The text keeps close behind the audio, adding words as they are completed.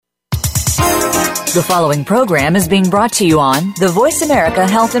The following program is being brought to you on the Voice America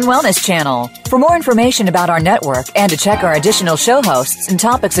Health and Wellness Channel. For more information about our network and to check our additional show hosts and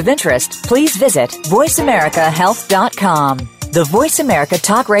topics of interest, please visit voiceamericahealth.com. The Voice America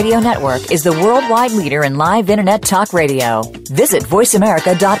Talk Radio Network is the worldwide leader in live Internet talk radio. Visit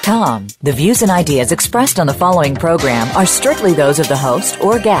voiceamerica.com. The views and ideas expressed on the following program are strictly those of the host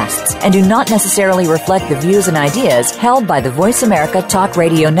or guests and do not necessarily reflect the views and ideas held by the Voice America Talk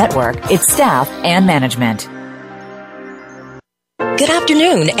Radio Network, its staff, and management. Good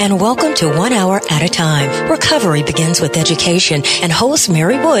afternoon and welcome to 1 Hour at a Time. Recovery begins with education, and host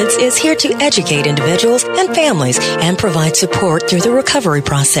Mary Woods is here to educate individuals and families and provide support through the recovery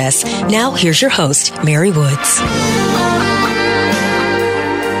process. Now here's your host, Mary Woods.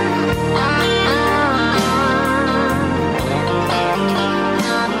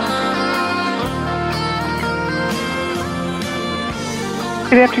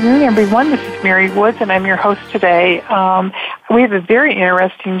 Good afternoon, everyone. This is Mary Woods, and I'm your host today. We have a very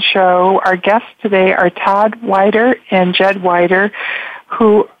interesting show. Our guests today are Todd Wider and Jed Wider,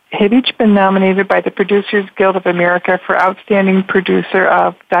 who have each been nominated by the Producers Guild of America for Outstanding Producer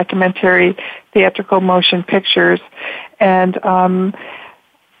of Documentary Theatrical Motion Pictures. And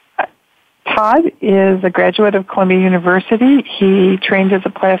Todd is a graduate of Columbia University. He trained as a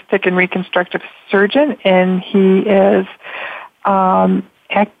plastic and reconstructive surgeon, and he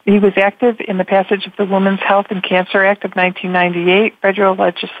was active in the passage of the Women's Health and Cancer Act of 1998, federal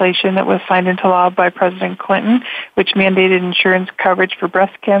legislation that was signed into law by President Clinton, which mandated insurance coverage for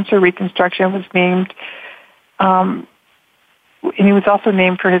breast cancer. Reconstruction was named, and he was also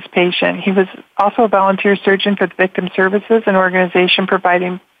named for his patient. He was also a volunteer surgeon for the Victim Services, an organization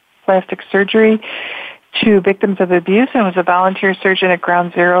providing plastic surgery to victims of abuse, and was a volunteer surgeon at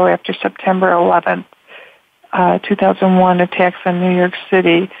Ground Zero after September 11th. 2001 attacks on New York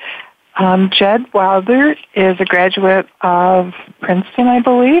City. Jed Wider is a graduate of Princeton, I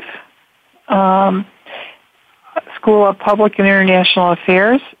believe, School of Public and International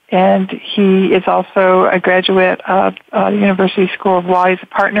Affairs, and he is also a graduate of the University School of Law. He's a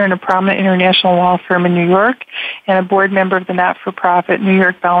partner in a prominent international law firm in New York and a board member of the not-for-profit New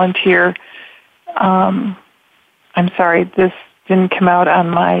York Volunteer. I'm sorry, this didn't come out on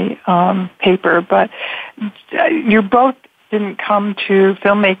my paper, but you both didn't come to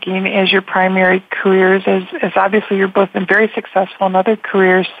filmmaking as your primary careers, as obviously you're both been very successful in other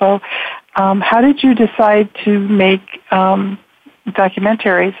careers. So how did you decide to make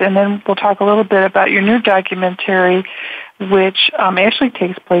documentaries? And then we'll talk a little bit about your new documentary, which actually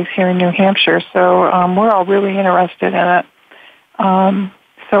takes place here in New Hampshire. So we're all really interested in it.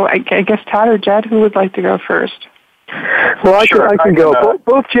 So I guess Todd or Jed, who would like to go first? Well, I can go.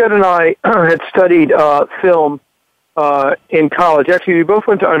 Both Jed and I had studied film in college. Actually, we both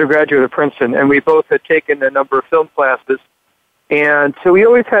went to undergraduate at Princeton, and we both had taken a number of film classes. And so we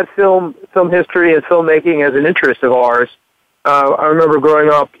always had film history and filmmaking as an interest of ours. I remember growing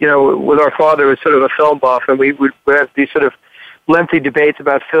up, with our father, who was sort of a film buff, and we would have these sort of lengthy debates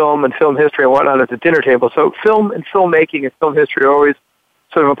about film and film history and whatnot at the dinner table. So film and filmmaking and film history are always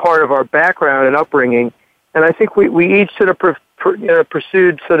sort of a part of our background and upbringing. And I think we each sort of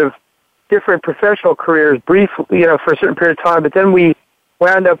pursued sort of different professional careers briefly, for a certain period of time. But then we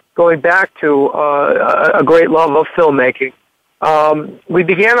wound up going back to a great love of filmmaking. We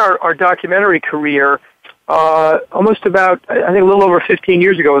began our documentary career almost about, I think, a little over 15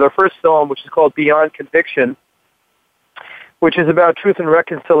 years ago with our first film, which is called Beyond Conviction, which is about truth and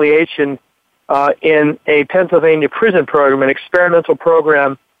reconciliation in a Pennsylvania prison program, an experimental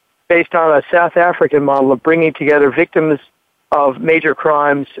program based on a South African model of bringing together victims of major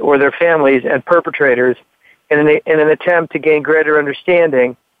crimes or their families and perpetrators in an attempt to gain greater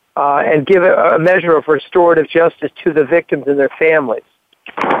understanding and give a measure of restorative justice to the victims and their families.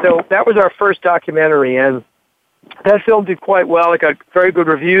 So that was our first documentary, and that film did quite well. It got very good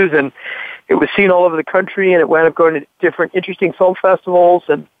reviews, and it was seen all over the country, and it wound up going to different interesting film festivals,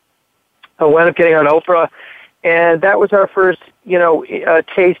 and wound up getting on Oprah. And that was our first,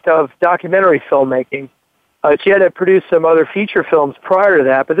 taste of documentary filmmaking. Jed had produced some other feature films prior to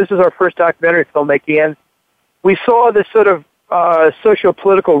that, but this was our first documentary filmmaking. And we saw this sort of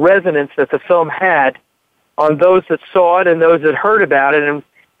socio-political resonance that the film had on those that saw it and those that heard about it. And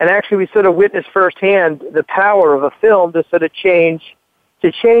actually we sort of witnessed firsthand the power of a film to sort of change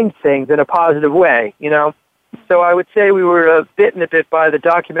things in a positive way, So I would say we were bitten a bit by the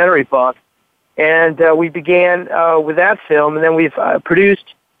documentary bug. And we began with that film, and then we've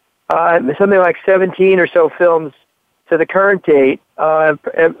produced something like 17 or so films to the current date.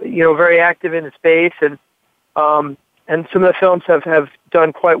 Very active in the space, and and some of the films have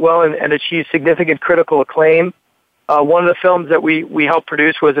done quite well and achieved significant critical acclaim. One of the films that we helped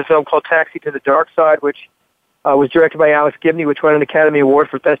produce was a film called Taxi to the Dark Side, which was directed by Alex Gibney, which won an Academy Award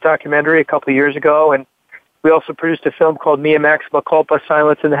for Best Documentary a couple of years ago. And we also produced a film called Mea Maxima Culpa,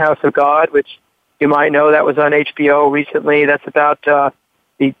 Silence in the House of God, which you might know that was on HBO recently. That's about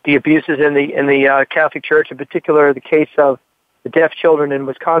the abuses in the Catholic Church, in particular the case of the deaf children in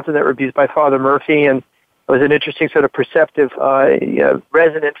Wisconsin that were abused by Father Murphy, and it was an interesting sort of perceptive,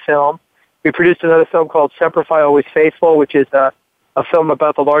 resonant film. We produced another film called Semper Fi Always Faithful, which is a film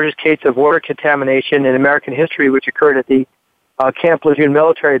about the largest case of water contamination in American history, which occurred at the Camp Lejeune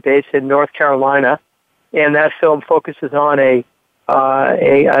military base in North Carolina. And that film focuses on a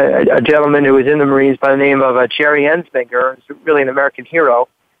gentleman who was in the Marines by the name of Jerry Ensminger, who's really an American hero,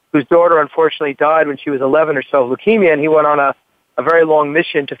 whose daughter unfortunately died when she was 11 or so of leukemia, and he went on a very long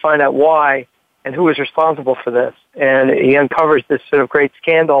mission to find out why and who was responsible for this. And he uncovers this sort of great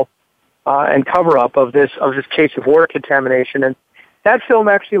scandal and cover-up of this case of water contamination. And that film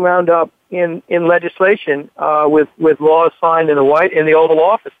actually wound up in legislation with laws signed in the Oval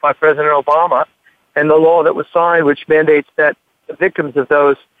Office by President Obama, and the law that was signed, which mandates that the victims of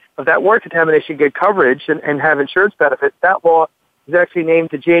that water contamination get coverage and have insurance benefits. That law is actually named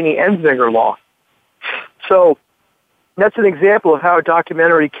the Janie Ensminger Law. So that's an example of how a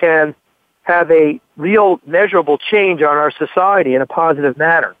documentary can have a real measurable change on our society in a positive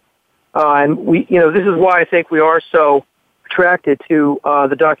manner. And this is why I think we are so attracted to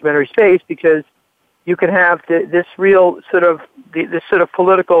the documentary space, because you can have this real sort of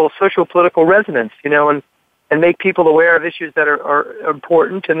social political resonance, and make people aware of issues that are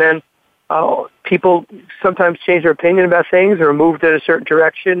important, and then people sometimes change their opinion about things or are moved in a certain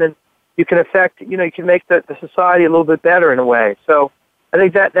direction, and you can you can make the society a little bit better in a way. So I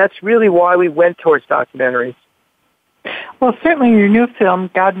think that's really why we went towards documentaries. Well, certainly your new film,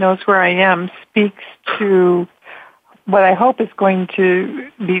 God Knows Where I Am, speaks to what I hope is going to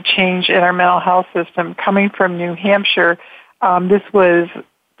be changed in our mental health system. Coming from New Hampshire, this was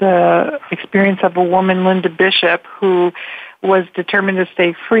the experience of a woman, Linda Bishop, who was determined to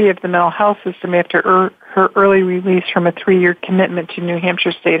stay free of the mental health system after her early release from a 3-year commitment to New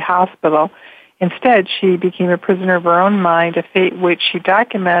Hampshire State Hospital. Instead, she became a prisoner of her own mind, a fate which she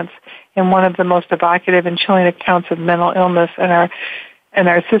documents in one of the most evocative and chilling accounts of mental illness and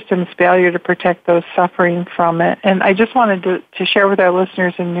our system's failure to protect those suffering from it. And I just wanted to share with our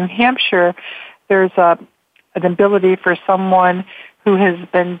listeners, in New Hampshire, there's an ability for someone who has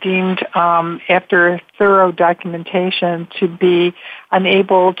been deemed, after thorough documentation, to be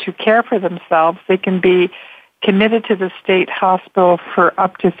unable to care for themselves. They can be committed to the state hospital for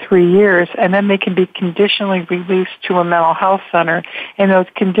up to 3 years, and then they can be conditionally released to a mental health center. And those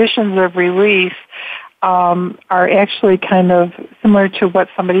conditions of release are actually kind of similar to what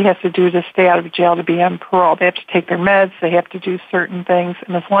somebody has to do to stay out of jail to be on parole. They have to take their meds, they have to do certain things,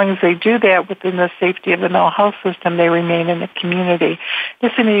 and as long as they do that within the safety of the mental health system, they remain in the community.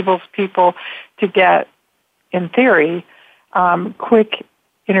 This enables people to get, in theory, quick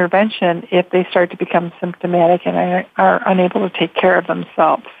intervention if they start to become symptomatic and are unable to take care of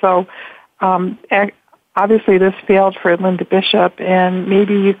themselves. So obviously this failed for Linda Bishop, and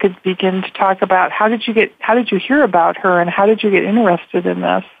maybe you could begin to talk about how did you hear about her, and how did you get interested in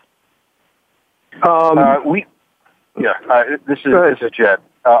this? This is Jed.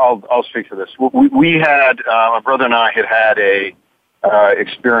 I'll speak to this. We had my brother and I had a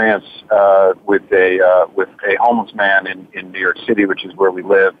experience with a homeless man in New York City, which is where we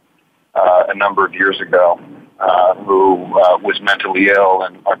live, a number of years ago, who was mentally ill,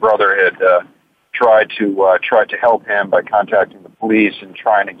 and my brother had tried to help him by contacting the police and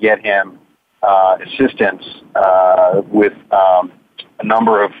trying to get him assistance with a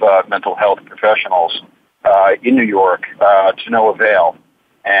number of mental health professionals in New York to no avail.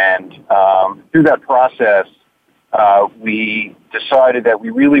 And through that process, we decided that we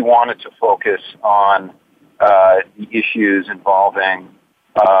really wanted to focus on the issues involving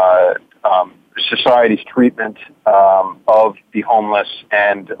society's treatment of the homeless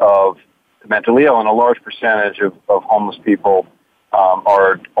and of the mentally ill, and a large percentage of homeless people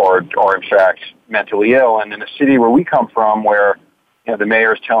are in fact mentally ill. And in a city where we come from, where the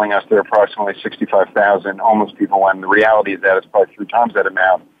mayor is telling us there are approximately 65,000 homeless people, when the reality is that it's probably 3 times that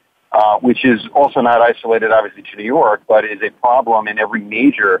amount, which is also not isolated, obviously, to New York, but is a problem in every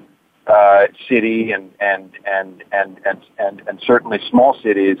major city and certainly small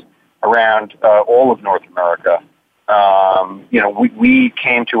cities around all of North America. We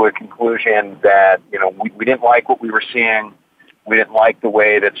came to a conclusion that, we didn't like what we were seeing. We didn't like the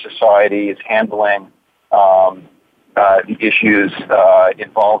way that society is handling, the issues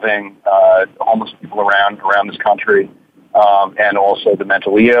involving homeless people around this country, and also the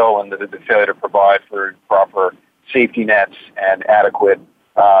mentally ill and the failure to provide for proper safety nets and adequate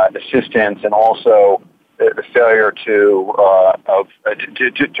assistance, and also the failure to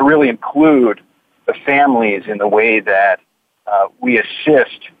really include the families in the way that we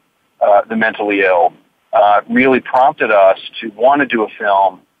assist the mentally ill, really prompted us to want to do a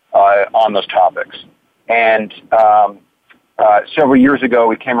film on those topics. And several years ago,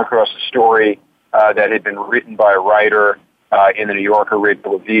 we came across a story that had been written by a writer in the New Yorker,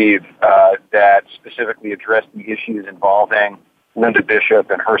 Rachel Aviv, that specifically addressed the issues involving Linda Bishop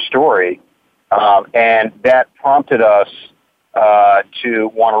and her story. And that prompted us to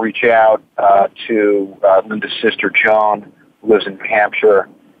want to reach out to Linda's sister, Joan, who lives in New Hampshire,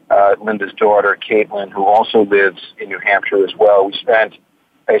 Linda's daughter, Caitlin, who also lives in New Hampshire as well. We spent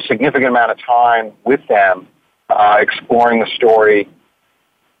a significant amount of time with them exploring the story,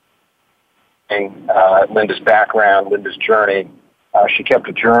 Linda's background, Linda's journey. She kept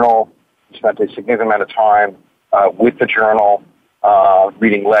a journal, spent a significant amount of time with the journal,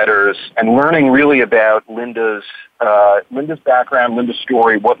 reading letters, and learning really about Linda's background, Linda's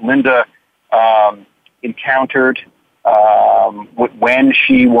story, what Linda encountered when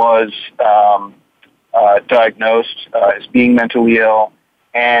she was diagnosed as being mentally ill,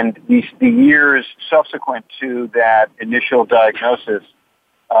 and the years subsequent to that initial diagnosis,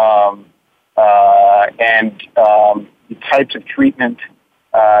 and the types of treatment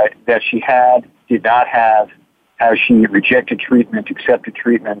that she had, did not have, how she rejected treatment, accepted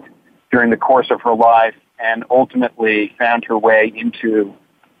treatment during the course of her life, and ultimately found her way into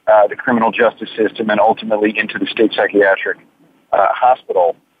the criminal justice system and ultimately into the state psychiatric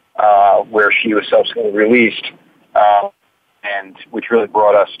hospital, where she was subsequently released, and which really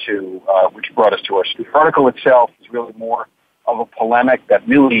brought us to our story. The article itself is really more of a polemic that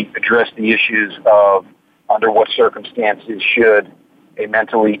really addressed the issues of under what circumstances should a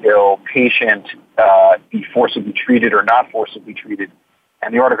mentally ill patient be forcibly treated or not forcibly treated,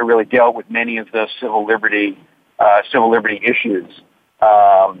 and the article really dealt with many of the civil liberty issues,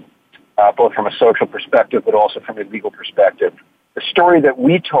 both from a social perspective but also from a legal perspective. The story that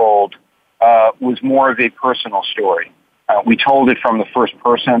we told was more of a personal story. We told it from the first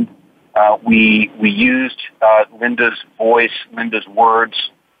person. We used Linda's voice, Linda's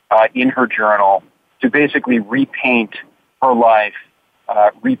words in her journal to basically repaint her life,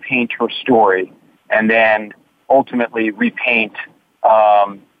 repaint her story, and then ultimately repaint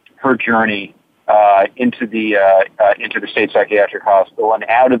her journey into the state psychiatric hospital and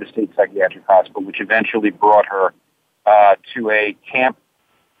out of the state psychiatric hospital, which eventually brought her to a camp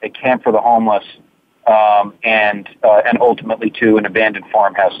for the homeless, and ultimately to an abandoned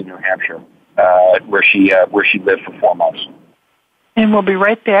farmhouse in New Hampshire, where she lived for 4 months. And we'll be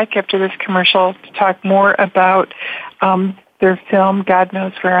right back after this commercial to talk more about their film, God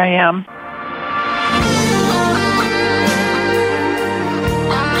Knows Where I Am.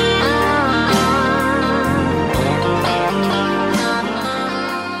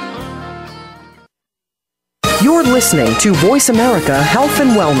 You're listening to Voice America Health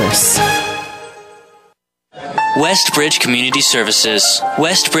and Wellness. Westbridge Community Services.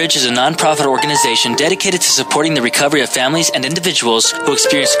 Westbridge is a nonprofit organization dedicated to supporting the recovery of families and individuals who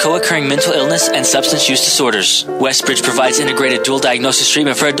experience co-occurring mental illness and substance use disorders. Westbridge provides integrated dual diagnosis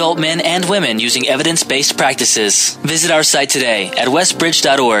treatment for adult men and women using evidence-based practices. Visit our site today at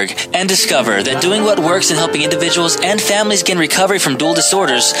westbridge.org and discover that doing what works in helping individuals and families gain recovery from dual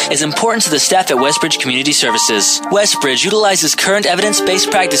disorders is important to the staff at Westbridge Community Services. Westbridge utilizes current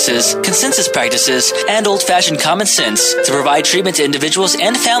evidence-based practices, consensus practices, and old-fashioned common sense to provide treatment to individuals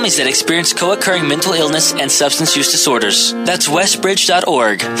and families that experience co-occurring mental illness and substance use disorders. That's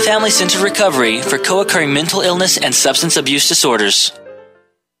westbridge.org, family-centered recovery for co-occurring mental illness and substance abuse disorders.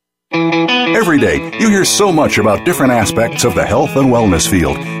 Every day, you hear so much about different aspects of the health and wellness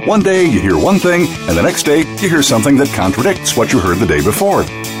field. One day, you hear one thing, and the next day, you hear something that contradicts what you heard the day before.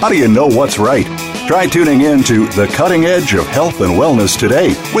 How do you know what's right? Try tuning in to The Cutting Edge of Health and Wellness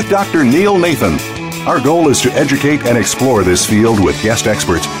today with Dr. Neil Nathan. Our goal is to educate and explore this field with guest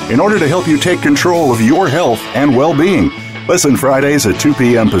experts in order to help you take control of your health and well-being. Listen Fridays at 2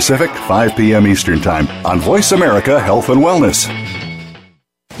 p.m. Pacific, 5 p.m. Eastern Time on Voice America Health and Wellness.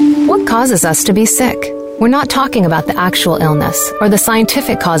 What causes us to be sick? We're not talking about the actual illness or the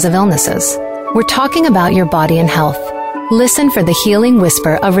scientific cause of illnesses. We're talking about your body and health. Listen for the healing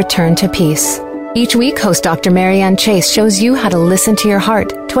whisper of return to peace. Each week, host Dr. Marianne Chase shows you how to listen to your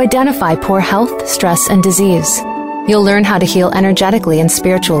heart to identify poor health, stress, and disease. You'll learn how to heal energetically and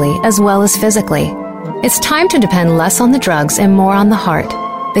spiritually as well as physically. It's time to depend less on the drugs and more on the heart.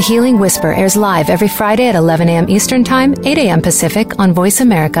 The Healing Whisper airs live every Friday at 11 a.m. Eastern Time, 8 a.m. Pacific on Voice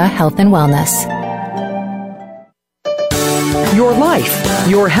America Health and Wellness. Your life,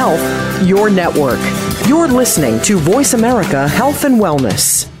 your health, your network. You're listening to Voice America Health and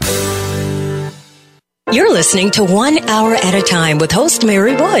Wellness. You're listening to 1 Hour at a Time with host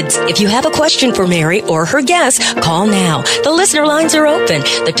Mary Woods. If you have a question for Mary or her guest, call now. The listener lines are open.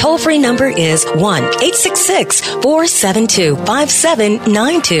 The toll-free number is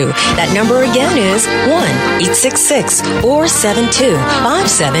 1-866-472-5792. That number again is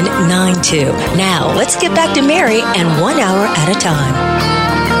 1-866-472-5792. Now, let's get back to Mary and 1 Hour at a Time.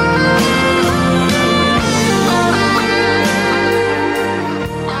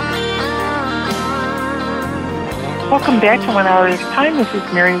 Welcome back to 1 Hour at a Time. This is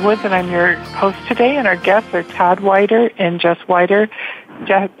Mary Woods, and I'm your host today, and our guests are Todd Wider and Jed Wider,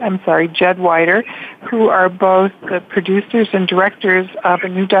 who are both the producers and directors of a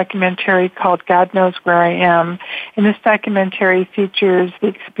new documentary called God Knows Where I Am. And this documentary features the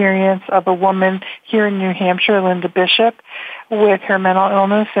experience of a woman here in New Hampshire, Linda Bishop, with her mental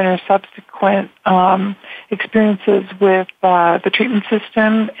illness and her subsequent experiences with the treatment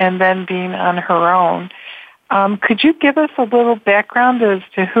system and then being on her own. Could you give us a little background as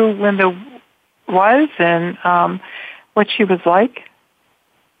to who Linda was and what she was like?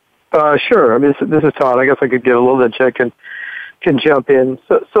 Sure. I mean, this is Todd. I guess I could give a little bit. Chet can jump in.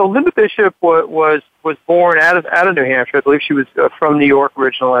 So Linda Bishop was born out of New Hampshire. I believe she was from New York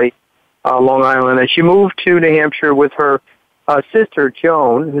originally, Long Island, and she moved to New Hampshire with her sister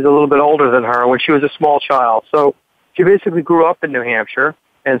Joan, who's a little bit older than her, when she was a small child. So she basically grew up in New Hampshire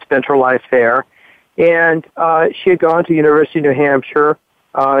and spent her life there. And she had gone to University of New Hampshire.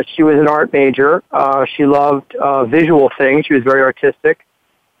 She was an art major. She loved visual things. She was very artistic.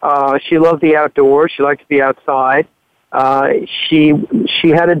 She loved the outdoors. She liked to be outside. She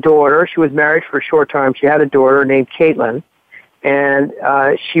had a daughter. She was married for a short time. She had a daughter named Caitlin, and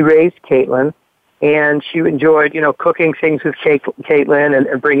she raised Caitlin. And she enjoyed, cooking things with Caitlin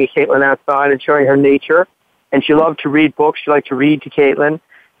and bringing Caitlin outside and showing her nature. And she loved to read books. She liked to read to Caitlin.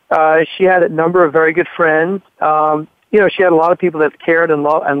 She had a number of very good friends. She had a lot of people that cared for her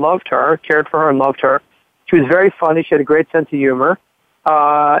and loved her. She was very funny. She had a great sense of humor.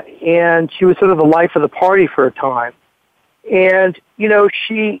 And she was sort of the life of the party for a time. And,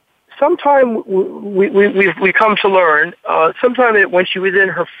 sometime we come to learn, sometime when she was in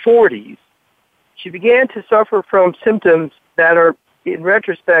her 40s, she began to suffer from symptoms that are, in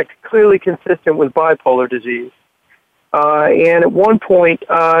retrospect, clearly consistent with bipolar disease. And at one point,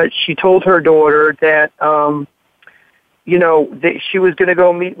 she told her daughter that, that she was going to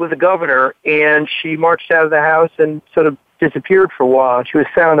go meet with the governor, and she marched out of the house and sort of disappeared for a while. She was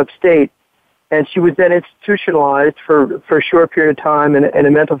found upstate, and she was then institutionalized for a short period of time in a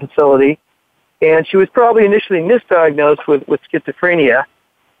mental facility. And she was probably initially misdiagnosed with schizophrenia.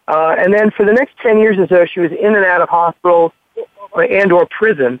 And then for the next 10 years or so, she was in and out of hospitals and or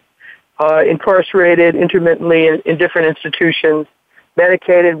prison. Incarcerated intermittently in different institutions,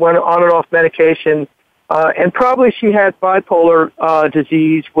 medicated, went on and off medication, and probably she had bipolar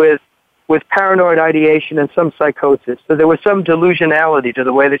disease with paranoid ideation and some psychosis. So there was some delusionality to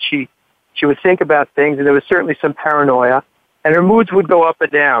the way that she would think about things, and there was certainly some paranoia, and her moods would go up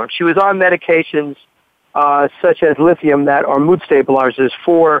and down. She was on medications such as lithium that are mood stabilizers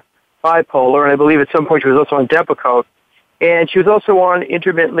for bipolar, and I believe at some point she was also on Depakote. And she was also on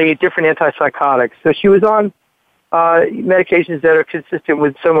intermittently different antipsychotics. So she was on medications that are consistent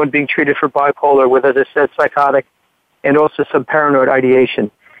with someone being treated for bipolar with, as I said, psychotic and also some paranoid ideation.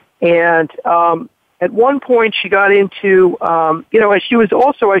 And at one point she got into, and she was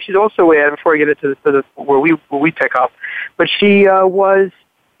also, I should also add before I get into where we pick up, but she was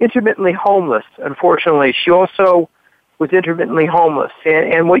intermittently homeless, unfortunately. She also was intermittently homeless.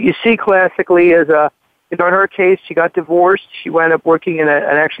 And what you see classically is in her case, she got divorced. She wound up working in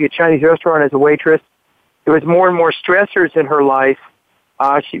actually a Chinese restaurant as a waitress. There was more and more stressors in her life.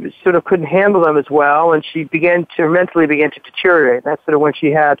 She sort of couldn't handle them as well, and she mentally began to deteriorate. That's sort of when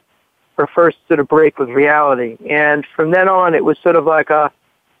she had her first sort of break with reality. And from then on, it was sort of like a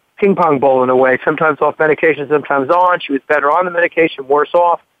ping pong ball in a way. Sometimes off medication, sometimes on. She was better on the medication, worse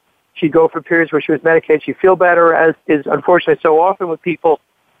off. She'd go for periods where she was medicated. She'd feel better, as is unfortunately so often with people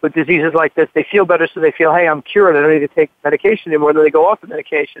with diseases like this. They feel better, so they feel, hey, I'm cured. I don't need to take medication anymore. Then they go off the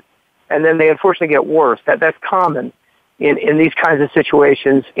medication, and then they unfortunately get worse. That's common in these kinds of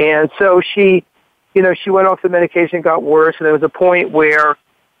situations. And so she went off the medication, got worse, and there was a point where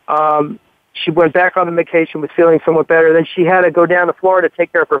she went back on the medication, was feeling somewhat better. Then she had to go down to Florida to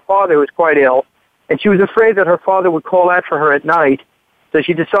take care of her father, who was quite ill, And she was afraid that her father would call out for her at night. So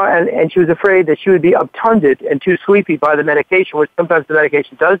she decided, and she was afraid that she would be obtunded and too sleepy by the medication, which sometimes the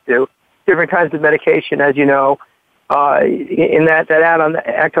medication does do. Different kinds of medication, as you know, in that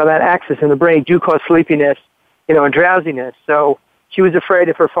act on that axis in the brain do cause sleepiness, and drowsiness. So she was afraid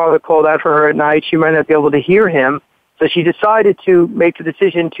if her father called out for her at night, she might not be able to hear him. So she decided to make the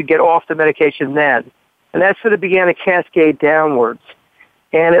decision to get off the medication then. And that sort of began a cascade downwards.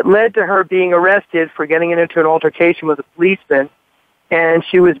 And it led to her being arrested for getting into an altercation with a policeman. And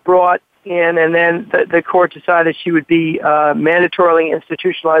she was brought in, and then the court decided she would be mandatorily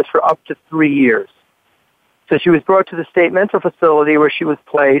institutionalized for up to 3 years. So she was brought to the state mental facility where she was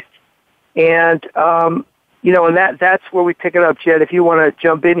placed. And, and that's where we pick it up. Jed, if you want to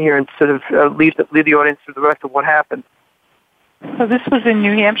jump in here and sort of lead the audience through the rest of what happened. So this was in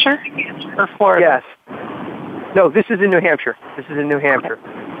New Hampshire or Florida? Yes. No, this is in New Hampshire.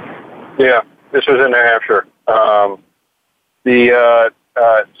 Yeah, this was in New Hampshire.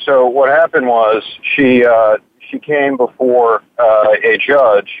 So what happened was she came before a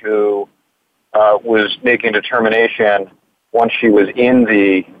judge who was making a determination once she was in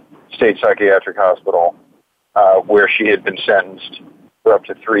the state psychiatric hospital where she had been sentenced for up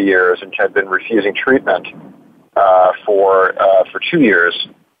to 3 years and had been refusing treatment for 2 years.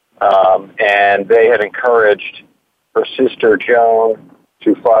 And they had encouraged her sister Joan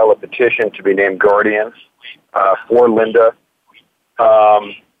to file a petition to be named guardian for Linda.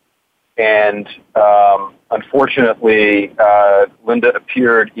 Unfortunately, Linda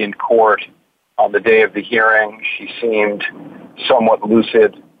appeared in court on the day of the hearing. She seemed somewhat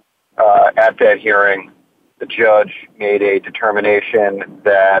lucid at that hearing. The judge made a determination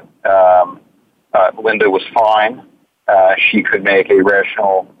that Linda was fine. She could make a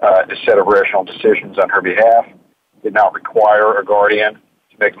set of rational decisions on her behalf. Did not require a guardian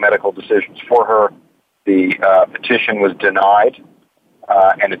to make medical decisions for her. The petition was denied.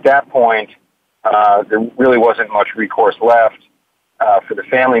 And at that point, there really wasn't much recourse left for the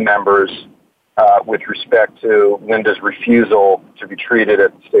family members with respect to Linda's refusal to be treated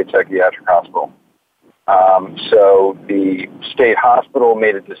at the state psychiatric hospital. So the state hospital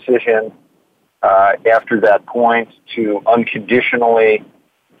made a decision after that point to unconditionally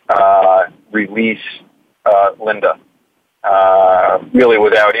release Linda, really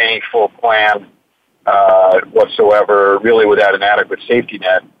without any full plan whatsoever, really without an adequate safety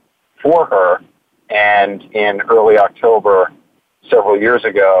net for her. And in early October, several years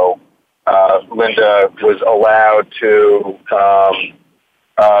ago, Linda was allowed to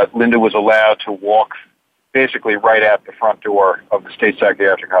walk basically right at the front door of the state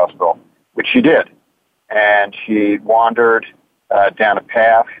psychiatric hospital, which she did. And she wandered down a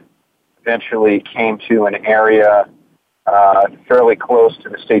path, eventually came to an area fairly close to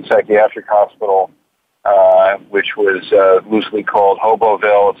the state psychiatric hospital, which was loosely called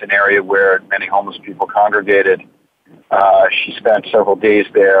Hoboville. It's an area where many homeless people congregated. She spent several days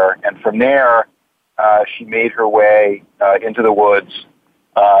there, and from there, she made her way into the woods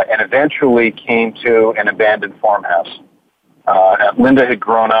and eventually came to an abandoned farmhouse. Linda had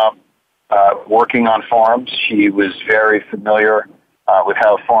grown up working on farms. She was very familiar with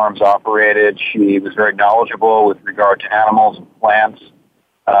how farms operated. She was very knowledgeable with regard to animals and plants.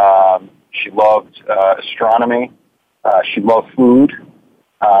 She loved astronomy. She loved food.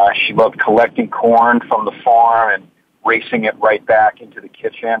 She loved collecting corn from the farm and racing it right back into the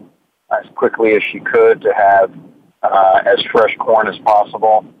kitchen as quickly as she could to have as fresh corn as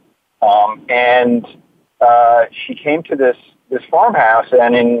possible. And she came to this farmhouse,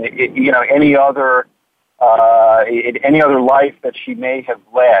 and in any other life that she may have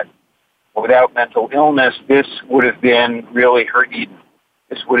led without mental illness, this would have been really her Eden.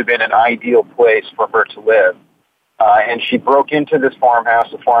 This would have been an ideal place for her to live. And she broke into this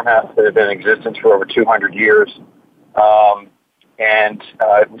farmhouse, a farmhouse that had been in existence for over 200 years. And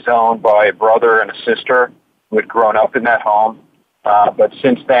it was owned by a brother and a sister who had grown up in that home. But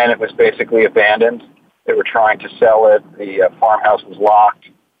since then, it was basically abandoned. They were trying to sell it. The farmhouse was locked.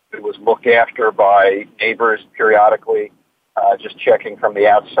 It was looked after by neighbors periodically, just checking from the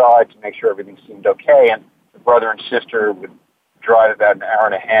outside to make sure everything seemed okay. And the brother and sister would drive about an hour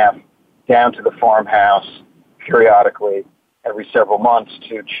and a half down to the farmhouse periodically every several months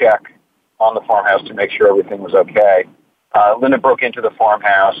to check on the farmhouse to make sure everything was okay. Linda broke into the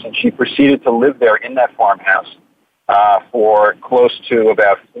farmhouse, and she proceeded to live there in that farmhouse for close to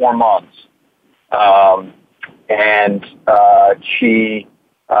about 4 months. She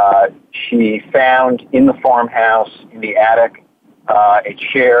found in the farmhouse, in the attic, a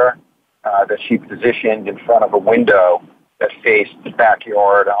chair that she positioned in front of a window that faced the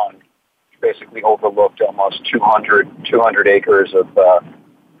backyard on basically overlooked almost 200 acres of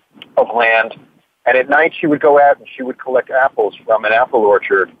land. And at night, she would go out and she would collect apples from an apple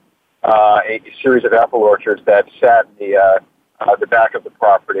orchard, a series of apple orchards that sat in the back of the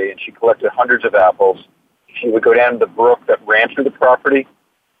property, and she collected hundreds of apples. She would go down to the brook that ran through the property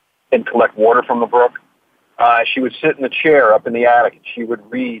and collect water from the brook. She would sit in the chair up in the attic, and she would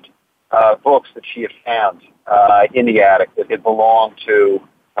read books that she had found in the attic that had belonged to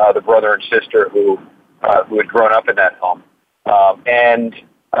the brother and sister who had grown up in that home. And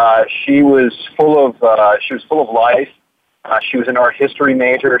she was full of life. She was an art history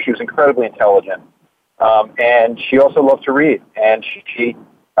major. She was incredibly intelligent, and she also loved to read. And she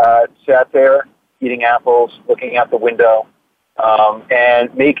sat there eating apples, looking out the window,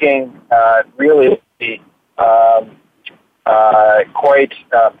 and making really quite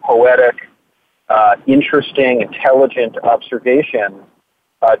poetic, interesting, intelligent observations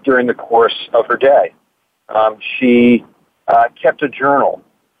during the course of her day. She kept a journal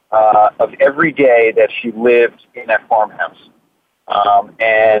of every day that she lived in that farmhouse.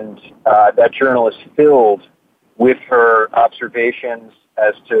 And that journal is filled with her observations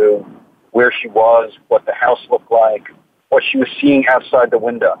as to where she was, what the house looked like, what she was seeing outside the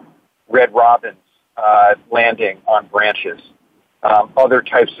window, red robins landing on branches, other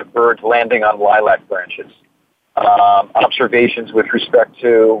types of birds landing on lilac branches, observations with respect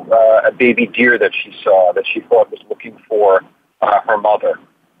to a baby deer that she saw that she thought was looking for her mother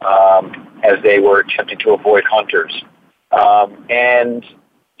as they were attempting to avoid hunters. And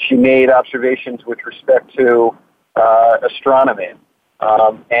she made observations with respect to astronomy.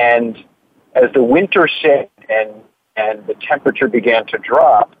 And as the winter set and the temperature began to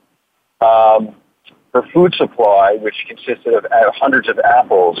drop, her food supply, which consisted of hundreds of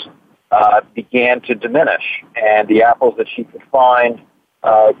apples, began to diminish. And the apples that she could find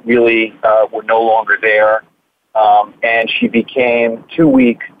really were no longer there. And she became too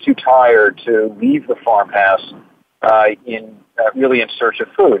weak, too tired to leave the farmhouse really in search of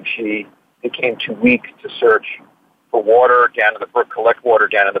food. She became too weak to search for water down in the brook, collect water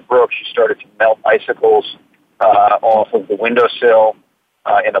down in the brook. She started to melt icicles off of the windowsill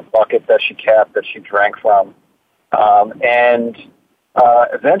in a bucket that she kept that she drank from. And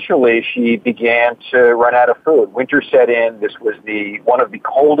eventually she began to run out of food. Winter set in. This was one of the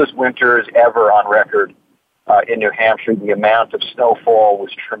coldest winters ever on record in New Hampshire. The amount of snowfall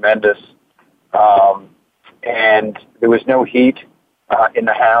was tremendous. And there was no heat in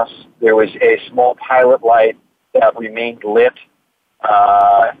the house. There was a small pilot light that remained lit,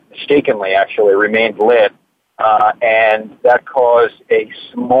 mistakenly actually remained lit, and that caused a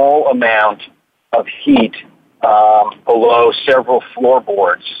small amount of heat below several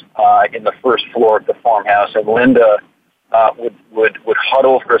floorboards in the first floor of the farmhouse. And Linda would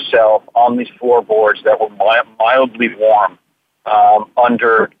huddle herself on these floorboards that were mildly warm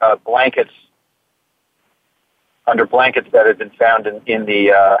under blankets that had been found in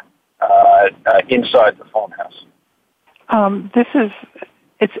the inside the farmhouse.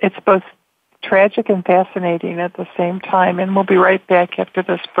 It's both tragic and fascinating at the same time, and we'll be right back after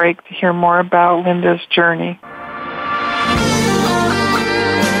this break to hear more about Linda's journey.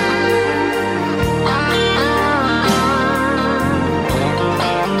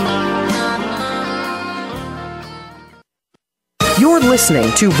 You're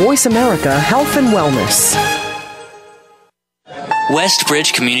listening to Voice America Health and Wellness.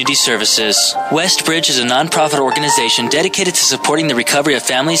 Westbridge Community Services. Westbridge is a nonprofit organization dedicated to supporting the recovery of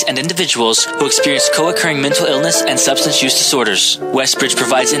families and individuals who experience co-occurring mental illness and substance use disorders. Westbridge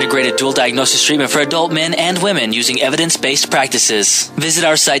provides integrated dual diagnosis treatment for adult men and women using evidence-based practices. Visit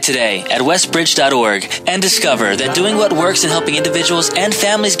our site today at westbridge.org and discover that doing what works in helping individuals and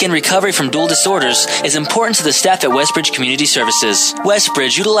families gain recovery from dual disorders is important to the staff at Westbridge Community Services.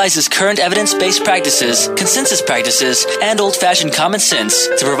 Westbridge utilizes current evidence-based practices, consensus practices, and old-fashioned common sense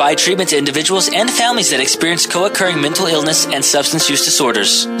to provide treatment to individuals and families that experience co-occurring mental illness and substance use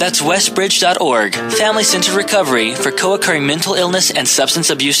disorders. That's westbridge.org, family-centered recovery for co-occurring mental illness and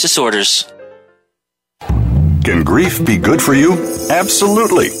substance abuse disorders. Can grief be good for you?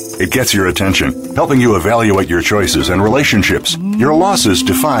 Absolutely. It gets your attention, helping you evaluate your choices and relationships. Your losses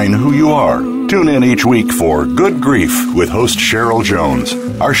define who you are. Tune in each week for Good Grief with host Cheryl Jones.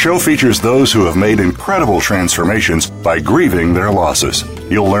 Our show features those who have made incredible transformations by grieving their losses.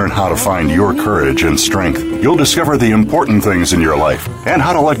 You'll learn how to find your courage and strength. You'll discover the important things in your life and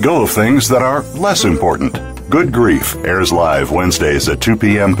how to let go of things that are less important. Good Grief airs live Wednesdays at 2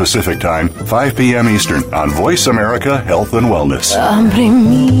 p.m. Pacific Time, 5 p.m. Eastern on Voice America Health and Wellness.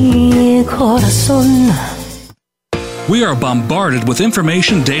 We are bombarded with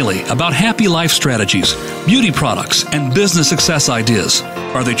information daily about happy life strategies, beauty products, and business success ideas.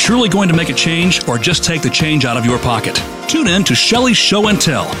 Are they truly going to make a change or just take the change out of your pocket? Tune in to Shelley's Show and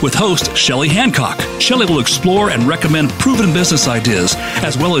Tell with host Shelley Hancock. Shelley will explore and recommend proven business ideas,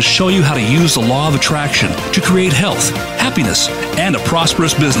 as well as show you how to use the law of attraction to create health, happiness, and a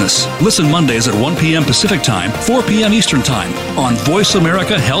prosperous business. Listen Mondays at 1 p.m. Pacific Time, 4 p.m. Eastern Time on Voice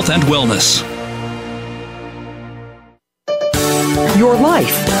America Health and Wellness. Your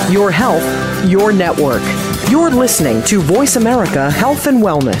life, your health, your network. You're listening to Voice America Health and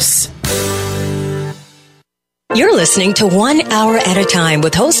Wellness. You're listening to 1 Hour at a Time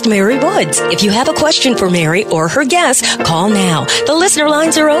with host Mary Woods. If you have a question for Mary or her guest, call now. The listener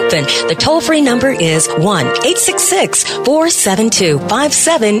lines are open. The toll-free number is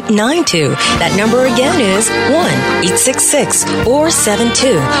 1-866-472-5792. That number again is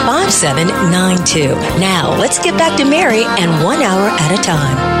 1-866-472-5792. Now, let's get back to Mary and 1 Hour at a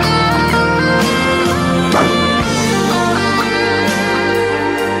Time.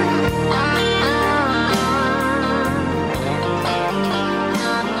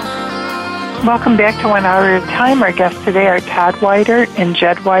 Welcome back to 1 Hour at a Time. Our guests today are Todd Weider and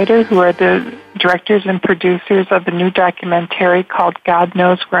Jed Weider, who are the directors and producers of the new documentary called God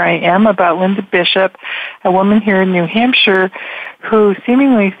Knows Where I Am, about Linda Bishop, a woman here in New Hampshire who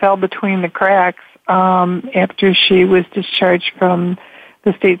seemingly fell between the cracks after she was discharged from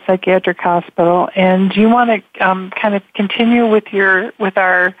the state psychiatric hospital. And do you want to kind of continue with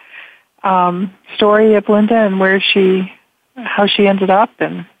our story of Linda and how she ended up?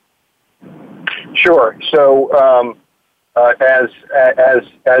 And Sure. So as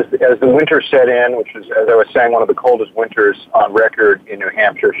the winter set in, which is, as I was saying, one of the coldest winters on record in New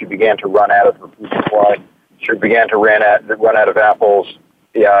Hampshire, she began to run out of her food supply. She began to run out of apples.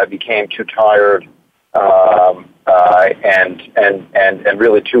 Became too tired and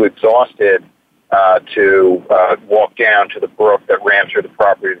really too exhausted to walk down to the brook that ran through the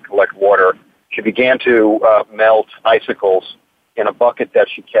property to collect water. She began to melt icicles in a bucket that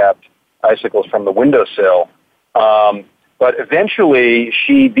she kept. Icicles from the windowsill, but eventually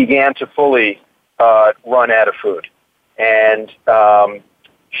she began to fully run out of food, and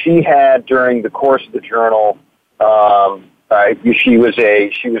she had, during the course of the journal, she was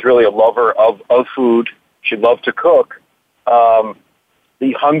really a lover of food. She loved to cook.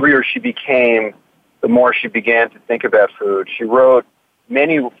 The hungrier she became, the more she began to think about food. She wrote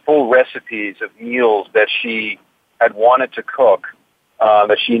many full recipes of meals that she had wanted to cook,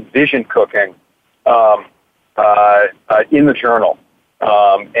 that she envisioned cooking in the journal.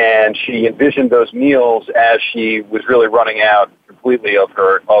 And she envisioned those meals as she was really running out completely of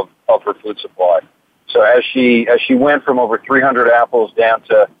her food supply. So as she went from over 300 apples down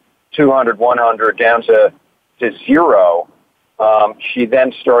to 200, 100, down to zero, she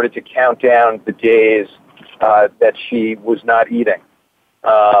then started to count down the days that she was not eating.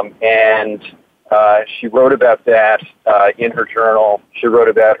 And she wrote about that in her journal. She wrote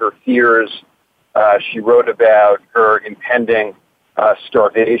about her fears. She wrote about her impending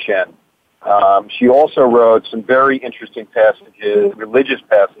starvation. She also wrote some very interesting passages, religious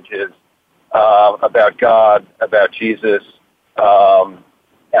passages, about God, about Jesus, and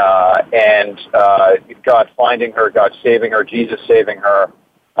God finding her, God saving her, Jesus saving her.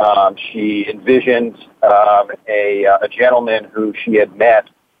 She envisioned a gentleman who she had met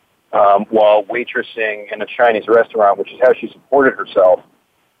while waitressing in a Chinese restaurant, which is how she supported herself.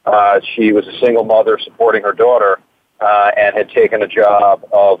 She was a single mother supporting her daughter and had taken a job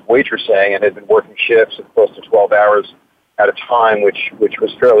of waitressing and had been working shifts of close to 12 hours at a time, which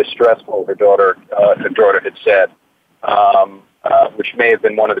was fairly stressful, her daughter had said, which may have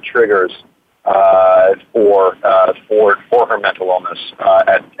been one of the triggers for her mental illness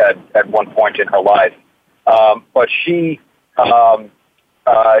at one point in her life. But she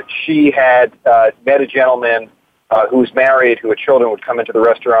had met a gentleman who was married, who had children, would come into the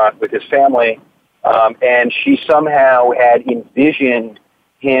restaurant with his family, and she somehow had envisioned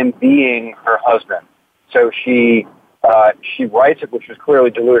him being her husband. So she writes it, which was clearly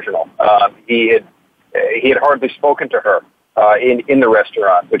delusional. He had hardly spoken to her in the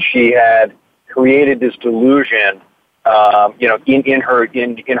restaurant, but she had created this delusion, in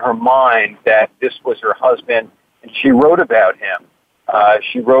her mind that this was her husband, and she wrote about him.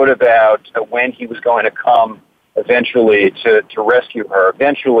 She wrote about when he was going to come eventually to rescue her.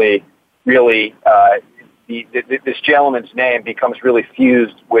 Eventually, really, this gentleman's name becomes really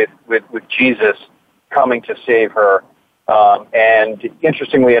fused with Jesus coming to save her. And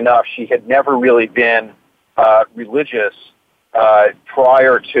interestingly enough, she had never really been religious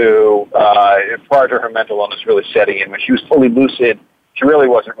prior to her mental illness really setting in. When she was fully lucid, she really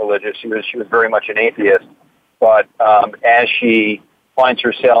wasn't religious. She was very much an atheist. But as she finds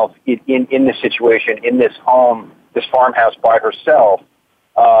herself in this situation, in this home, this farmhouse by herself,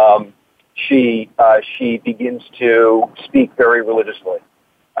 she begins to speak very religiously.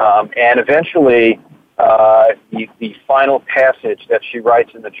 And eventually, the final passage that she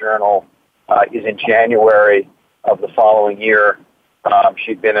writes in the journal is in January of the following year.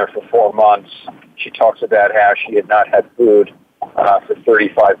 She'd been there for 4 months. She talks about how she had not had food for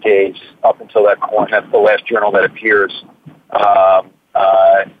 35 days up until that point. That's the last journal that appears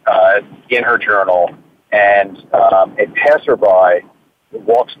in her journal. And a passerby who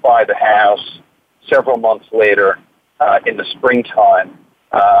walks by the house several months later in the springtime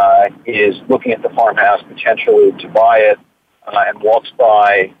is looking at the farmhouse potentially to buy it and walks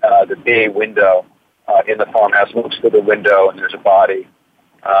by the bay window in the farmhouse, looks through the window, and there's a body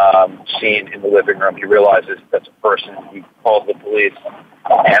seen in the living room. He realizes that's a person. He calls the police,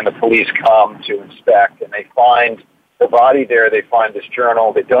 and the police come to inspect, and they find the body there. They find this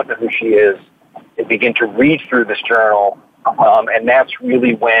journal. They don't know who she is. They begin to read through this journal, and that's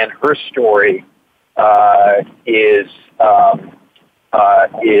really when her story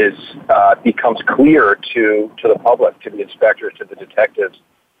becomes clear to the public, to the inspectors, to the detectives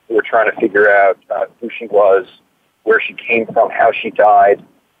who were trying to figure out who she was, where she came from, how she died,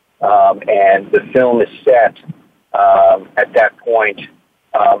 and the film is set at that point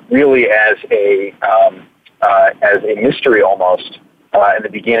really as a mystery almost in the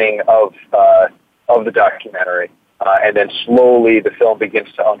beginning of the documentary, and then slowly the film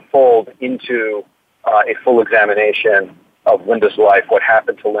begins to unfold into a full examination of Linda's life, what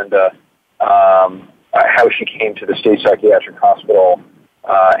happened to Linda, how she came to the State Psychiatric Hospital,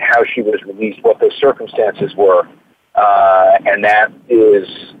 how she was released, what those circumstances were, and that is,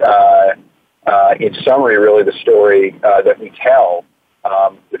 in summary, really the story that we tell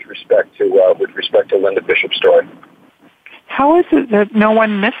with respect to Linda Bishop's story. How is it that no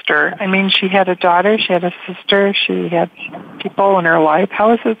one missed her? I mean, she had a daughter, she had a sister, she had people in her life.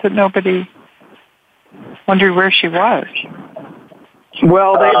 How is it that nobody wondered where she was?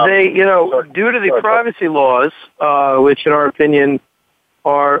 Well, they due to the privacy laws, which in our opinion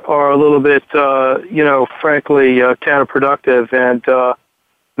are a little bit, frankly, counterproductive and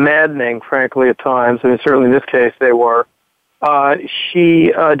maddening, frankly, at times. I mean, certainly in this case they were.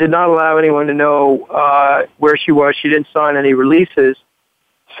 She did not allow anyone to know where she was. She didn't sign any releases.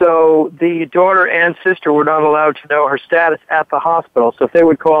 So the daughter and sister were not allowed to know her status at the hospital. So if they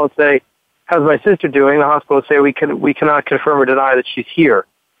would call and say, "How's my sister doing?" the hospital would say, we cannot confirm or deny that she's here.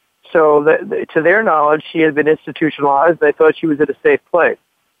 So to their knowledge, she had been institutionalized. They thought she was at a safe place.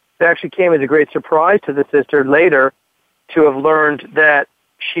 It actually came as a great surprise to the sister later to have learned that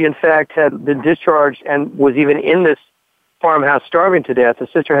she, in fact, had been discharged and was even in this farmhouse starving to death. The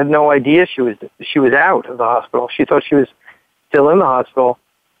sister had no idea she was out of the hospital. She thought she was still in the hospital.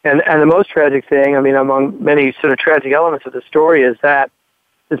 And the most tragic thing, I mean, among many sort of tragic elements of the story, is that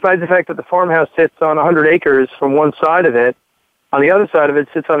despite the fact that the farmhouse sits on 100 acres from one side of it, on the other side of it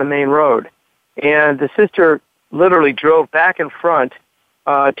sits on a main road. And the sister literally drove back and front,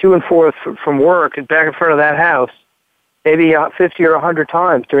 to and forth from work and back in front of that house, maybe 50 or 100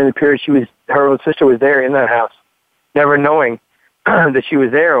 times during the period her own sister was there in that house, never knowing that she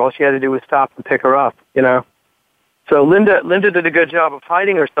was there. All she had to do was stop and pick her up, So Linda did a good job of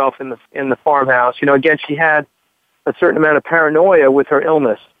hiding herself in the farmhouse. Again, she had a certain amount of paranoia with her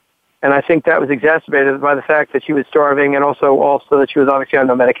illness. And I think that was exacerbated by the fact that she was starving and also that she was obviously on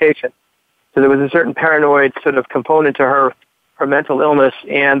no medication. So there was a certain paranoid sort of component to her mental illness,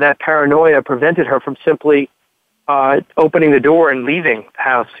 and that paranoia prevented her from simply opening the door and leaving the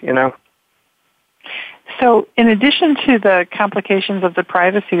house, So in addition to the complications of the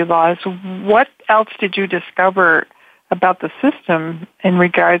privacy laws, what else did you discover about the system in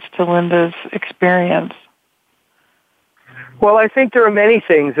regards to Linda's experience? Well, I think there are many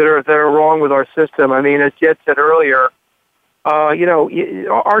things that are wrong with our system. I mean, as Jed said earlier,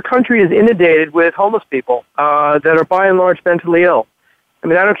 our country is inundated with homeless people that are by and large mentally ill. I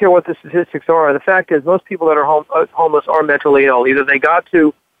mean, I don't care what the statistics are. The fact is most people that are homeless are mentally ill. Either they got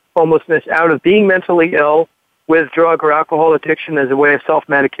to homelessness out of being mentally ill with drug or alcohol addiction as a way of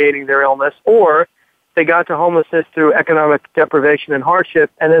self-medicating their illness, or they got to homelessness through economic deprivation and hardship,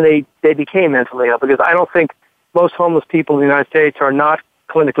 and then they became mentally ill, because I don't think most homeless people in the United States are not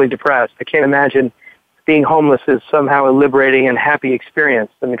clinically depressed. I can't imagine being homeless is somehow a liberating and happy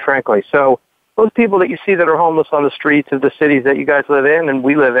experience, I mean, frankly. So those people that you see that are homeless on the streets of the cities that you guys live in and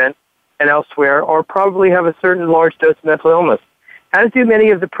we live in, and elsewhere, or probably have a certain large dose of mental illness. As do many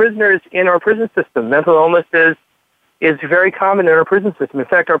of the prisoners in our prison system. Mental illness is very common in our prison system. In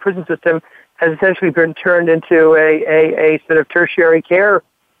fact, our prison system has essentially been turned into a sort of tertiary care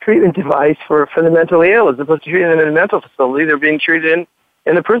treatment device for the mentally ill, as opposed to treating them in a mental facility. They're being treated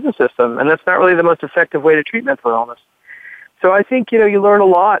in the prison system, and that's not really the most effective way to treat mental illness. So I think, you learn a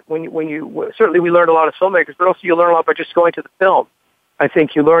lot when you certainly we learned a lot as filmmakers, but also you learn a lot by just going to the film. I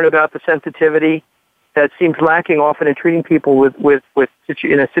think you learn about the sensitivity that seems lacking often in treating people in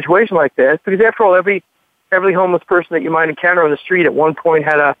a situation like this, because after all, every homeless person that you might encounter on the street at one point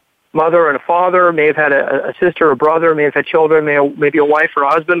had a mother and a father, may have had a sister or a brother, may have had children, maybe a wife or a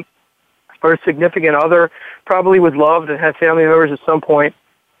husband or a significant other, probably was loved and had family members at some point.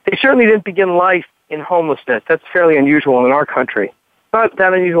 They certainly didn't begin life in homelessness. That's fairly unusual in our country. Not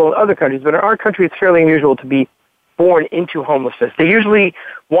that unusual in other countries, but in our country it's fairly unusual to be born into homelessness. They usually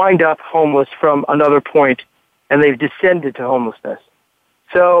wind up homeless from another point, and they've descended to homelessness.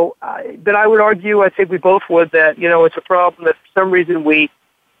 So, but I would argue, I think we both would, that, it's a problem that for some reason we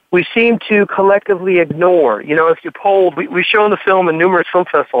seem to collectively ignore. If you polled, we've shown the film in numerous film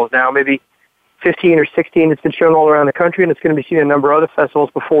festivals now, maybe 15 or 16. It's been shown all around the country, and it's going to be seen in a number of other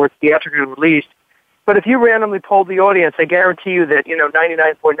festivals before it's theatrically released. But if you randomly polled the audience, I guarantee you that,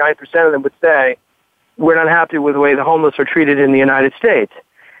 99.9% of them would say, we're not happy with the way the homeless are treated in the United States.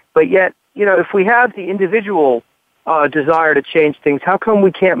 But yet, if we have the individual desire to change things, how come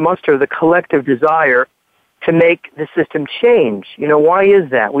we can't muster the collective desire to make the system change? Why is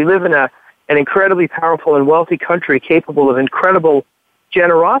that? We live in an incredibly powerful and wealthy country capable of incredible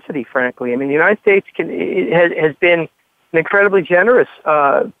generosity, frankly. I mean, the United States has been an incredibly generous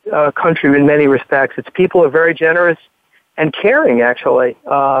country in many respects. Its people are very generous and caring, actually,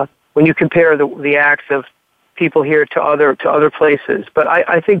 when you compare the acts of people here to other places. But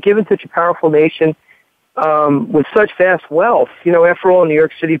I think given such a powerful nation with such vast wealth, after all, in New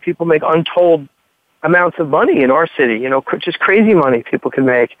York City, people make untold amounts of money in our city, just crazy money people can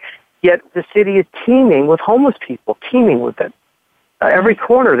make. Yet the city is teeming with homeless people, teeming with it. Every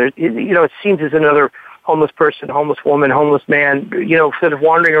corner, it seems there's another homeless person, homeless woman, homeless man, sort of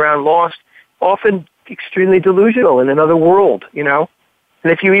wandering around lost, often extremely delusional in another world, And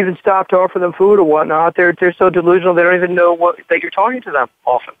if you even stop to offer them food or whatnot, they're so delusional they don't even know that you're talking to them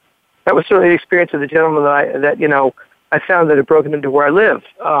often. That was certainly the experience of the gentleman that I found that had broken into where I live.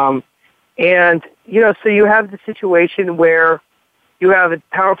 So you have the situation where you have a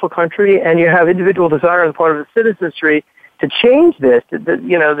powerful country and you have individual desire on the part of the citizenry to change this.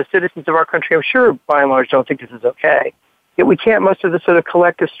 The citizens of our country, I'm sure, by and large, don't think this is okay. Yet we can't muster the sort of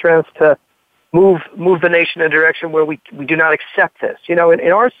collective strength to move the nation in a direction where we do not accept this. In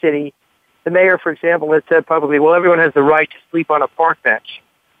our city, the mayor, for example, has said publicly, well, everyone has the right to sleep on a park bench.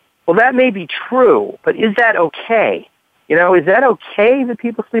 Well, that may be true, but is that okay? Is that okay that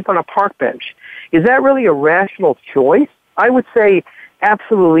people sleep on a park bench? Is that really a rational choice? I would say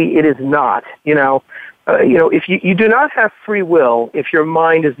absolutely it is not. If you do not have free will if your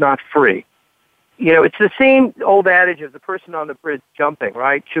mind is not free. It's the same old adage of the person on the bridge jumping,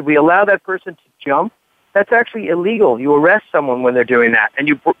 right? Should we allow that person to jump? That's actually illegal. You arrest someone when they're doing that, and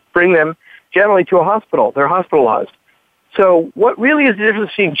you bring them generally to a hospital. They're hospitalized. So what really is the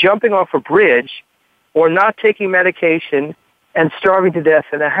difference between jumping off a bridge or not taking medication and starving to death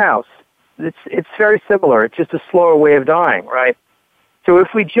in a house? It's very similar. It's just a slower way of dying, right? So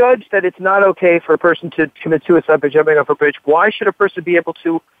if we judge that it's not okay for a person to commit suicide by jumping off a bridge, why should a person be able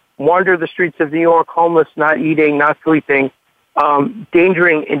to wander the streets of New York, homeless, not eating, not sleeping,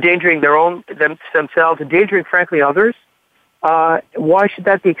 endangering themselves, endangering, frankly, others? Why should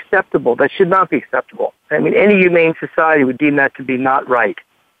that be acceptable? That should not be acceptable. I mean, any humane society would deem that to be not right.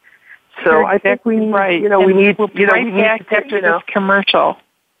 So I think we need, right. We need, we'll be right back after this commercial.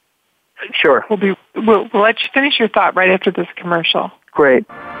 Sure. We'll let you finish your thought right after this commercial. Great.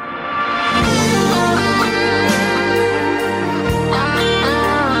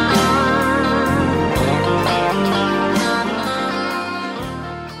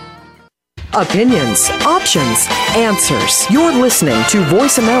 Opinions, options, answers. You're listening to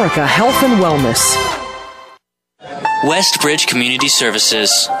Voice America Health and Wellness. Westbridge Community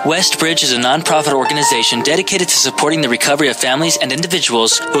Services. Westbridge is a nonprofit organization dedicated to supporting the recovery of families and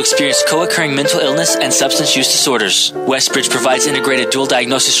individuals who experience co-occurring mental illness and substance use disorders. Westbridge provides integrated dual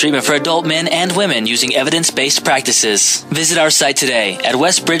diagnosis treatment for adult men and women using evidence-based practices. Visit our site today at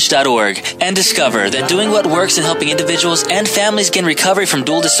westbridge.org and discover that doing what works in helping individuals and families gain recovery from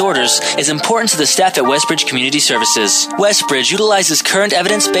dual disorders is important to the staff at Westbridge Community Services. Westbridge utilizes current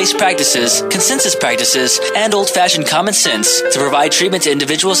evidence-based practices, consensus practices, and old-fashioned common sense to provide treatment to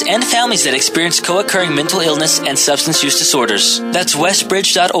individuals and families that experience co-occurring mental illness and substance use disorders. That's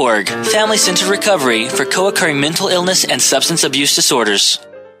westbridge.org, family-centered recovery for co-occurring mental illness and substance abuse disorders.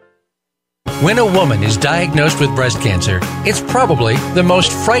 When a woman is diagnosed with breast cancer, it's probably the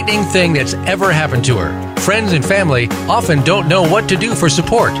most frightening thing that's ever happened to her. Friends and family often don't know what to do for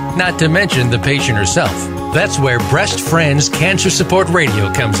support, not to mention the patient herself. That's where Breast Friends Cancer Support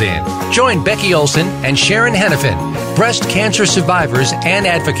Radio comes in. Join Becky Olson and Sharon Hennepin, breast cancer survivors and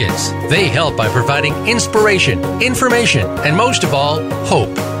advocates. They help by providing inspiration, information, and most of all, hope.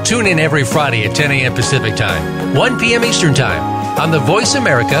 Tune in every Friday at 10 a.m. Pacific Time, 1 p.m. Eastern Time on the Voice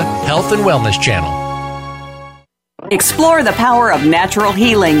America Health and Wellness Channel. Explore the power of natural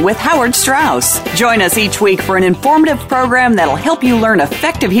healing with Howard Strauss. Join us each week for an informative program that'll help you learn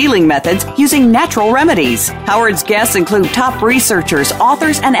effective healing methods using natural remedies. Howard's guests include top researchers,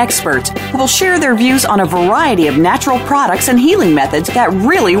 authors, and experts who will share their views on a variety of natural products and healing methods that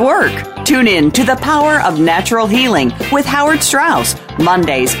really work. Tune in to The Power of Natural Healing with Howard Strauss,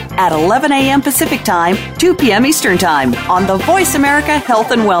 Mondays at 11 a.m. Pacific Time, 2 p.m. Eastern Time on the Voice America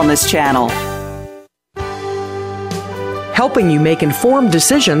Health and Wellness Channel. Helping you make informed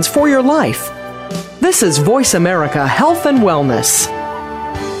decisions for your life. This is Voice America Health and Wellness.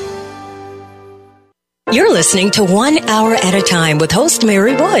 You're listening to 1 Hour at a Time with host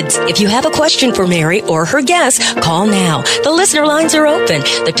Mary Woods. If you have a question for Mary or her guest, call now. The listener lines are open.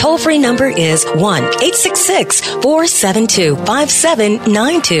 The toll-free number is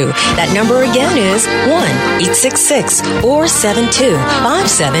 1-866-472-5792. That number again is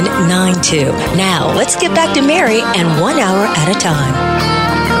 1-866-472-5792. Now, let's get back to Mary and 1 Hour at a Time.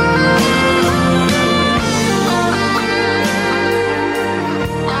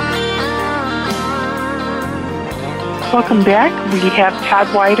 Welcome back. We have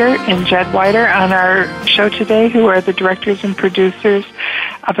Todd Whiter and Jed Whiter on our show today, who are the directors and producers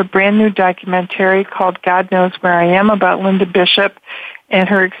of a brand new documentary called God Knows Where I Am, about Linda Bishop and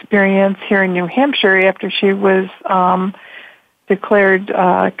her experience here in New Hampshire after she was declared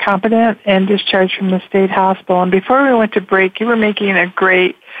competent and discharged from the state hospital. And before we went to break, you were making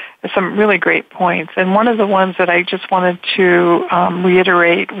some really great points. And one of the ones that I just wanted to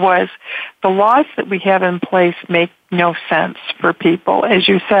reiterate was the laws that we have in place make no sense for people. As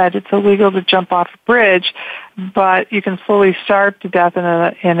you said, it's illegal to jump off a bridge, but you can slowly starve to death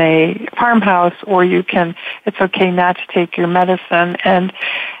in a farmhouse, or it's okay not to take your medicine. And,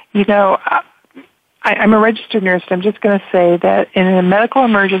 I'm a registered nurse. I'm just going to say that in a medical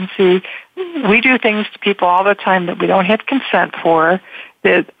emergency, we do things to people all the time that we don't have consent for,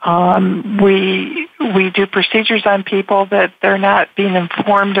 that we do procedures on people that they're not being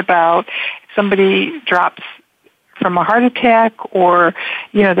informed about. If somebody drops from a heart attack, or,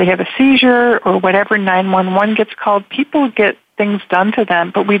 they have a seizure or whatever, 911 gets called, people get things done to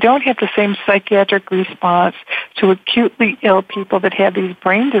them, but we don't have the same psychiatric response to acutely ill people that have these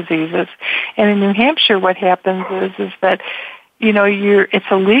brain diseases. And in New Hampshire, what happens is that, it's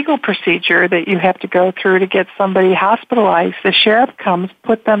a legal procedure that you have to go through to get somebody hospitalized. The sheriff comes,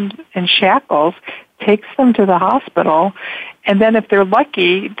 put them in shackles, takes them to the hospital, and then if they're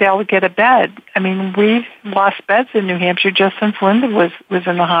lucky, they'll get a bed. I mean, we've lost beds in New Hampshire just since Linda was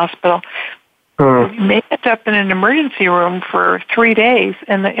in the hospital. We may end up in an emergency room for 3 days,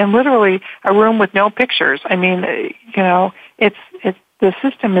 and literally a room with no pictures. I mean, the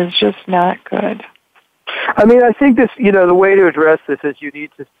system is just not good. I mean, I think the way to address this is you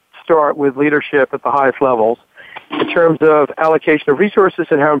need to start with leadership at the highest levels in terms of allocation of resources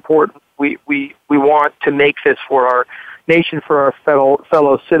and how important we want to make this for our nation, for our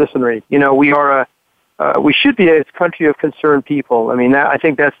fellow citizenry. We should be a country of concerned people. I mean, I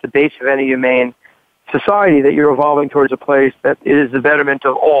think that's the base of any humane society, that you're evolving towards a place that is the betterment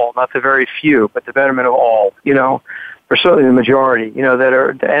of all, not the very few, but the betterment of all, or certainly the majority,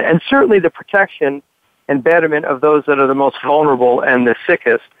 and certainly the protection and betterment of those that are the most vulnerable and the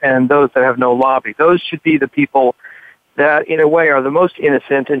sickest and those that have no lobby. Those should be the people that, in a way, are the most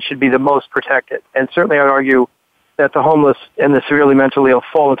innocent and should be the most protected. And certainly I'd argue that the homeless and the severely mentally ill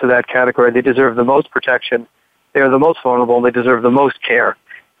fall into that category. They deserve the most protection. They are the most vulnerable, and they deserve the most care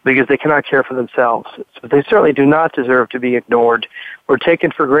because they cannot care for themselves. So they certainly do not deserve to be ignored or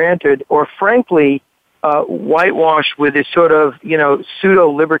taken for granted or, frankly, whitewashed with this sort of,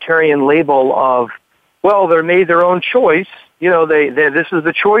 pseudo-libertarian label of, well, they made their own choice. This is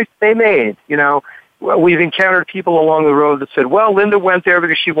the choice they made. We've encountered people along the road that said, well, Linda went there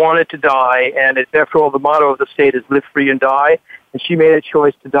because she wanted to die, and after all, the motto of the state is live free and die, and she made a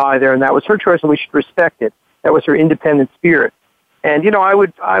choice to die there, and that was her choice, and we should respect it. That was her independent spirit. And, I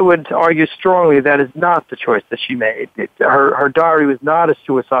would argue strongly that is not the choice that she made. Her diary was not a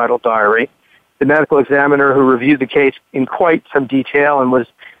suicidal diary. The medical examiner who reviewed the case in quite some detail and was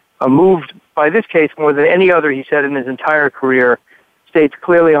moved by this case more than any other, he said, in his entire career, states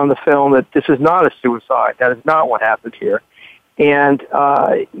clearly on the film that this is not a suicide. That is not what happened here. And,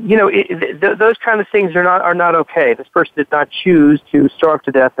 those kind of things are not okay. This person did not choose to starve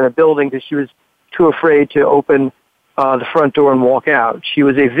to death in a building because she was too afraid to open the front door and walk out. She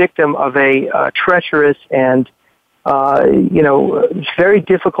was a victim of a treacherous and, very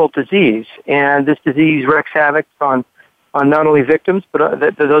difficult disease. And this disease wreaks havoc on not only victims, but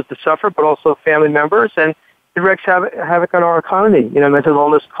those that suffer, but also family members. And it wreaks havoc on our economy. Mental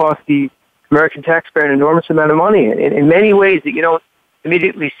illness costs the American taxpayer an enormous amount of money in many ways that you don't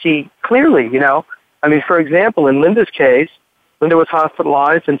immediately see clearly, for example, in Linda's case, Linda was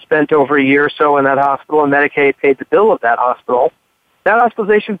hospitalized and spent over a year or so in that hospital, and Medicaid paid the bill of that hospital. That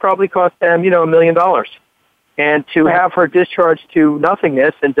hospitalization probably cost them, $1 million. And to have her discharged to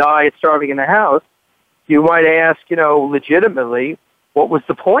nothingness and die at starving in the house, you might ask, legitimately, what was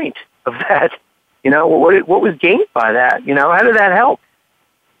the point of that? What was gained by that? How did that help?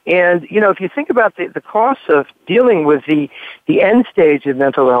 And, if you think about the costs of dealing with the end stage of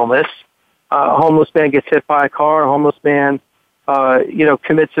mental illness, a homeless man gets hit by a car, a homeless man,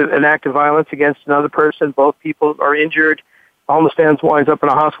 commits an act of violence against another person, both people are injured, a homeless man winds up in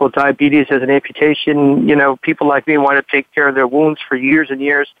a hospital with diabetes, has an amputation, people like me wind up taking care of their wounds for years and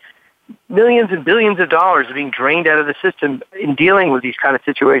years. Millions and billions of dollars are being drained out of the system in dealing with these kind of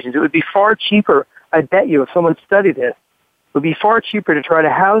situations. It would be far cheaper, I bet you, if someone studied this, it would be far cheaper to try to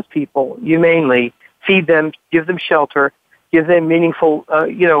house people humanely, feed them, give them shelter, give them meaningful,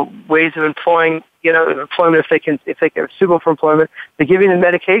 ways of employment if they are suitable for employment. They're giving them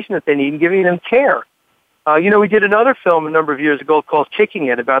medication that they need and giving them care. We did another film a number of years ago called Kicking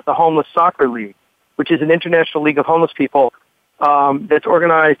It about the Homeless Soccer League, which is an international league of homeless people that's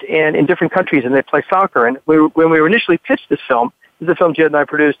organized in different countries, and they play soccer. And when we were initially pitched this film, this is a film Jed and I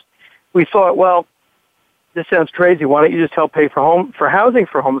produced, we thought, well, this sounds crazy. Why don't you just help pay for housing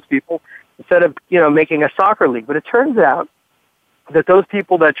for homeless people instead of, making a soccer league? But it turns out that those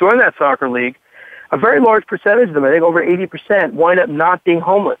people that join that soccer league, a very large percentage of them, I think over 80%, wind up not being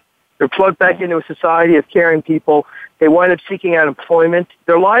homeless. They're plugged back into a society of caring people. They wind up seeking out employment.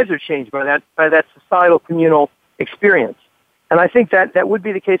 Their lives are changed by that societal communal experience. And I think that would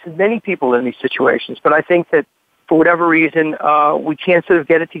be the case with many people in these situations. But I think that for whatever reason, we can't sort of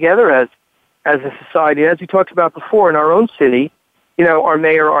get it together as a society. As we talked about before in our own city, our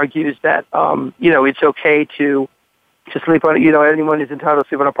mayor argues that, it's okay to sleep on, anyone is entitled to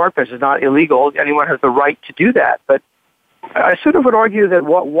sleep on a park bench. It's not illegal. Anyone has the right to do that. But I sort of would argue that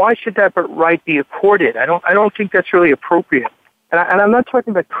why should that right be accorded? I don't think that's really appropriate. And I'm not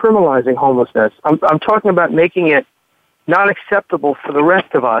talking about criminalizing homelessness. I'm talking about making it not acceptable for the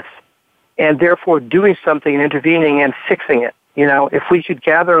rest of us, and therefore doing something and intervening and fixing it. If we should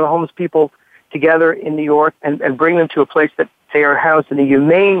gather the homeless people together in New York and bring them to a place that they are housed in a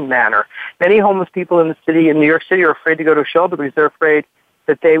humane manner. Many homeless people in New York City are afraid to go to a shelter because they're afraid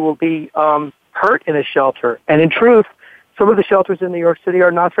that they will be hurt in a shelter. And in truth, some of the shelters in New York City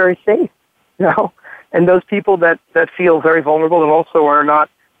are not very safe, And those people that feel very vulnerable and also are not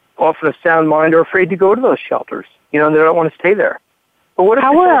often of sound mind are afraid to go to those shelters. They don't want to stay there. But what if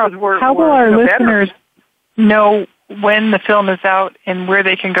how will our listeners know when the film is out and where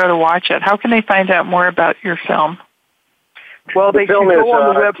they can go to watch it? How can they find out more about your film? Well, they can go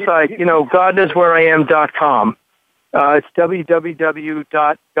on the website, GodKnowsWhereIam.com. It's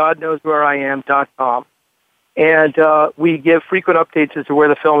www.GodKnowsWhereIam.com. And we give frequent updates as to where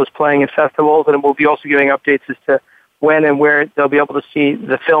the film is playing in festivals, and we'll be also giving updates as to when and where they'll be able to see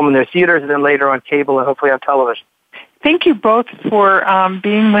the film in their theaters and then later on cable and hopefully on television. Thank you both for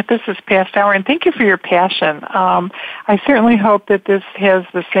being with us this past hour, and thank you for your passion. I certainly hope that this has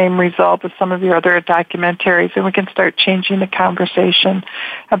the same result as some of your other documentaries, and we can start changing the conversation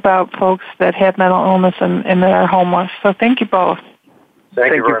about folks that have mental illness and that are homeless. So thank you both.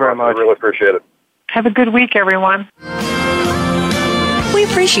 Thank you very much. I really appreciate it. Have a good week, everyone. We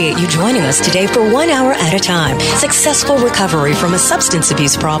appreciate you joining us today for 1 hour at a time. Successful recovery from a substance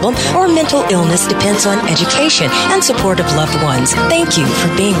abuse problem or mental illness depends on education and support of loved ones. Thank you for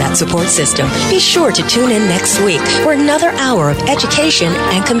being that support system. Be sure to tune in next week for another hour of education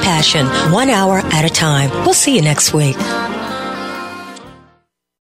and compassion, 1 hour at a time. We'll see you next week.